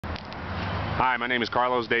Hi, my name is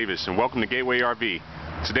Carlos Davis and welcome to Gateway RV.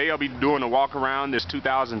 Today I'll be doing a walk around this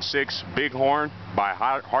 2006 Big Horn by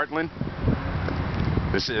Heartland.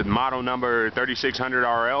 This is model number 3600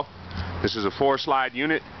 RL. This is a 4-slide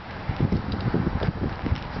unit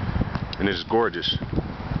and it is gorgeous.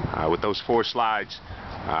 With those 4 slides,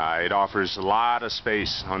 it offers a lot of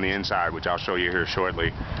space on the inside, which I'll show you here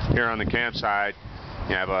shortly. Here on the campsite,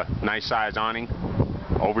 you have a nice size awning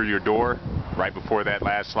over your door right before that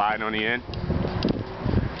last slide on the end.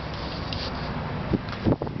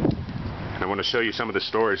 And I want to show you some of the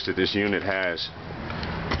storage that this unit has.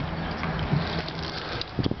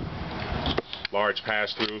 Large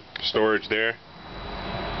pass-through storage there.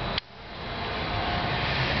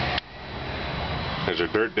 There's a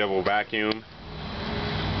Dirt Devil vacuum.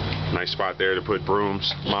 Nice spot there to put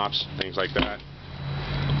brooms, mops, things like that.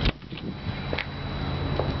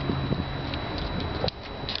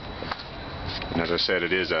 And as I said,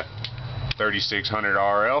 it is a 3600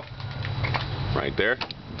 RL right there.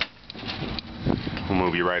 We'll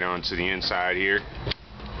move you right on to the inside here.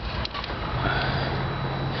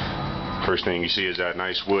 First thing you see is that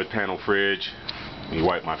nice wood panel fridge. Let me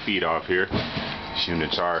wipe my feet off here. These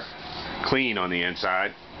units are clean on the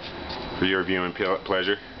inside for your viewing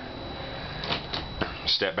pleasure.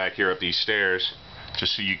 Step back here up these stairs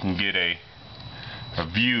just so you can get a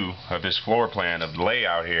view of this floor plan of the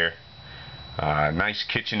layout here. Nice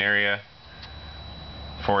kitchen area,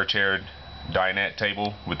 4-chair dinette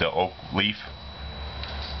table with the oak leaf.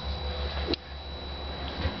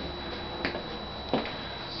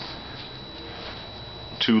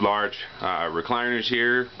 Two large recliners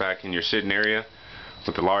here back in your sitting area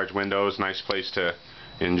with the large windows. Nice place to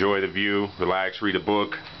enjoy the view, relax, read a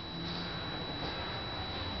book.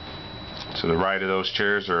 To the right of those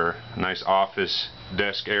chairs are a nice office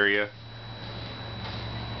desk area.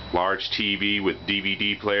 Large TV with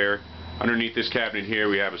DVD player. Underneath this cabinet here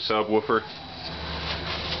we have a subwoofer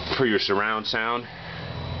for your surround sound.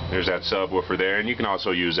 There's that subwoofer there, and you can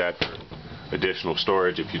also use that for additional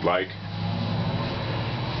storage if you'd like.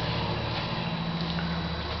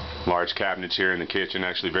 Large cabinets here in the kitchen,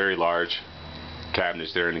 actually very large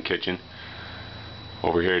cabinets there in the kitchen.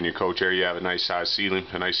 Over here in your coach area you have a nice size ceiling,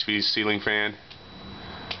 a nice ceiling fan.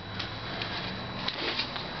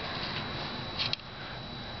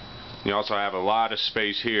 You also have a lot of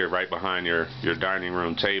space here right behind your dining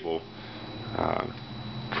room table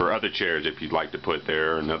for other chairs if you'd like to put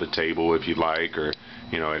there, another table if you'd like, or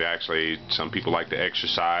it actually, some people like to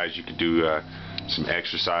exercise. You could do some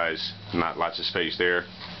exercise, not lots of space there.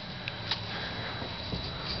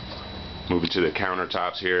 Moving to the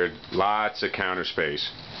countertops here, lots of counter space.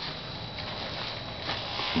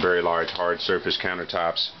 Very large hard surface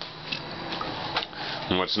countertops.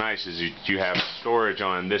 And what's nice is you have storage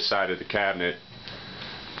on this side of the cabinet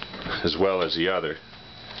as well as the other.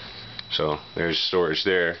 So there's storage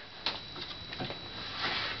there.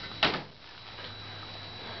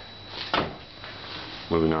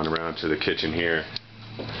 Moving on around to the kitchen here.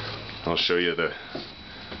 I'll show you the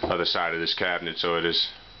other side of this cabinet. So it is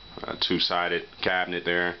a 2-sided cabinet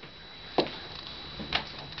there.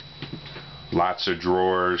 Lots of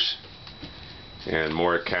drawers and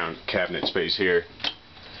more cabinet space here.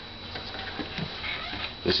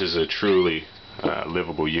 This is a truly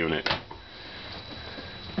livable unit.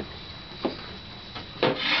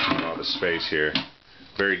 All the space here.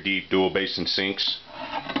 Very deep dual basin sinks.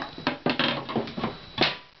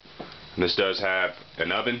 And this does have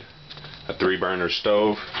an oven, a 3-burner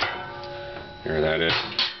stove. Here that is.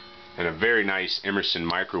 And a very nice Emerson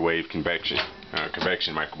microwave convection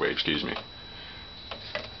microwave, excuse me.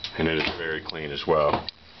 And it is very clean as well.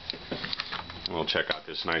 We'll check out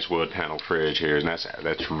this nice wood panel fridge here, and that's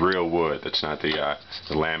real wood. That's not the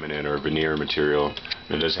laminate or veneer material.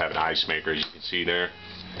 It does have an ice maker, you can see there.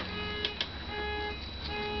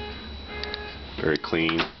 Very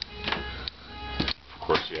clean. Of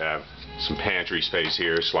course, you have some pantry space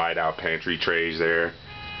here, slide out pantry trays there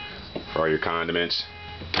for all your condiments.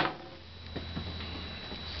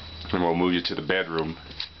 And we'll move you to the bedroom.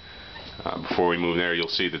 Before we move there, you'll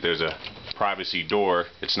see that there's a privacy door.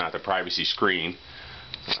 It's not the privacy screen.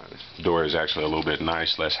 The door is actually a little bit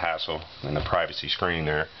nice, less hassle than the privacy screen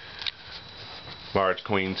there. Large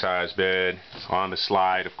queen size bed on the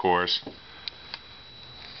slide, of course.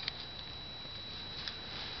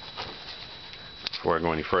 Before I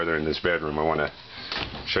go any further in this bedroom, I want to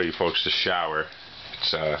show you folks the shower.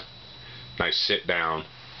 It's a nice sit down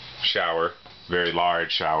shower, very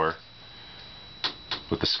large shower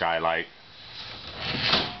with the skylight.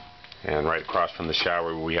 And right across from the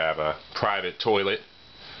shower we have a private toilet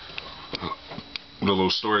with a little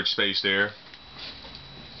storage space there.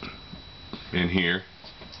 in here.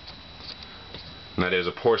 And that is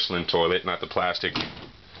a porcelain toilet, not the plastic.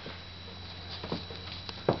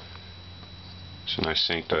 It's a nice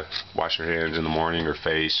sink to wash your hands in the morning or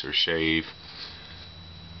face or shave.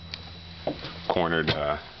 Cornered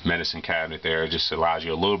medicine cabinet there, just allows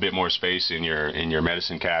you a little bit more space in your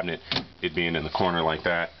medicine cabinet, it being in the corner like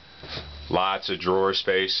that. Lots of drawer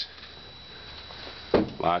space,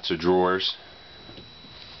 lots of drawers,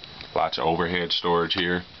 lots of overhead storage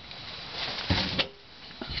here.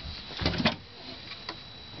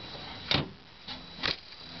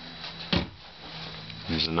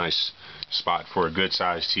 There's a nice spot for a good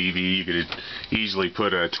sized TV. You could easily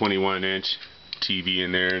put a 21-inch TV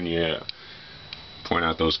in there, and point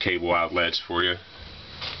out those cable outlets for you.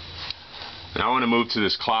 And I want to move to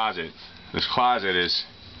this closet. This closet is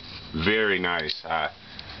very nice. I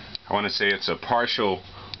want to say it's a partial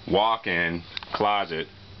walk-in closet.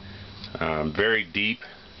 Very deep.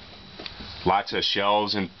 Lots of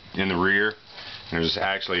shelves in the rear. There's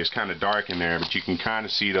actually, it's kind of dark in there, but you can kind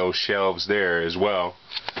of see those shelves there as well.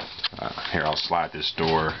 Here, I'll slide this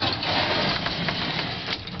door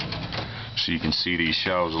so you can see these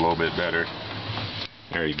shelves a little bit better.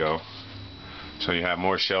 There you go. So you have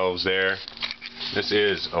more shelves there. This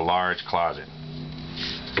is a large closet.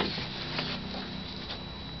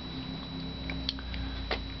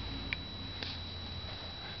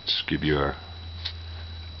 Just give you a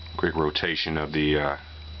quick rotation of the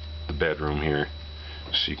bedroom here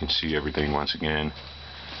so you can see everything once again.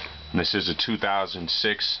 And this is a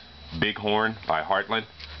 2006 Big Horn by Heartland.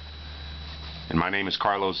 And my name is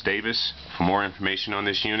Carlos Davis. For more information on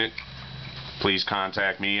this unit, please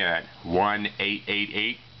contact me at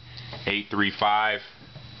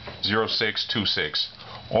 1-888-835-0626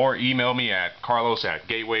 or email me at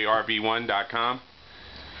carlos@gatewayrv1.com.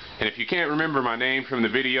 And if you can't remember my name from the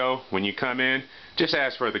video, when you come in, just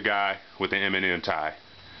ask for the guy with the M&M tie.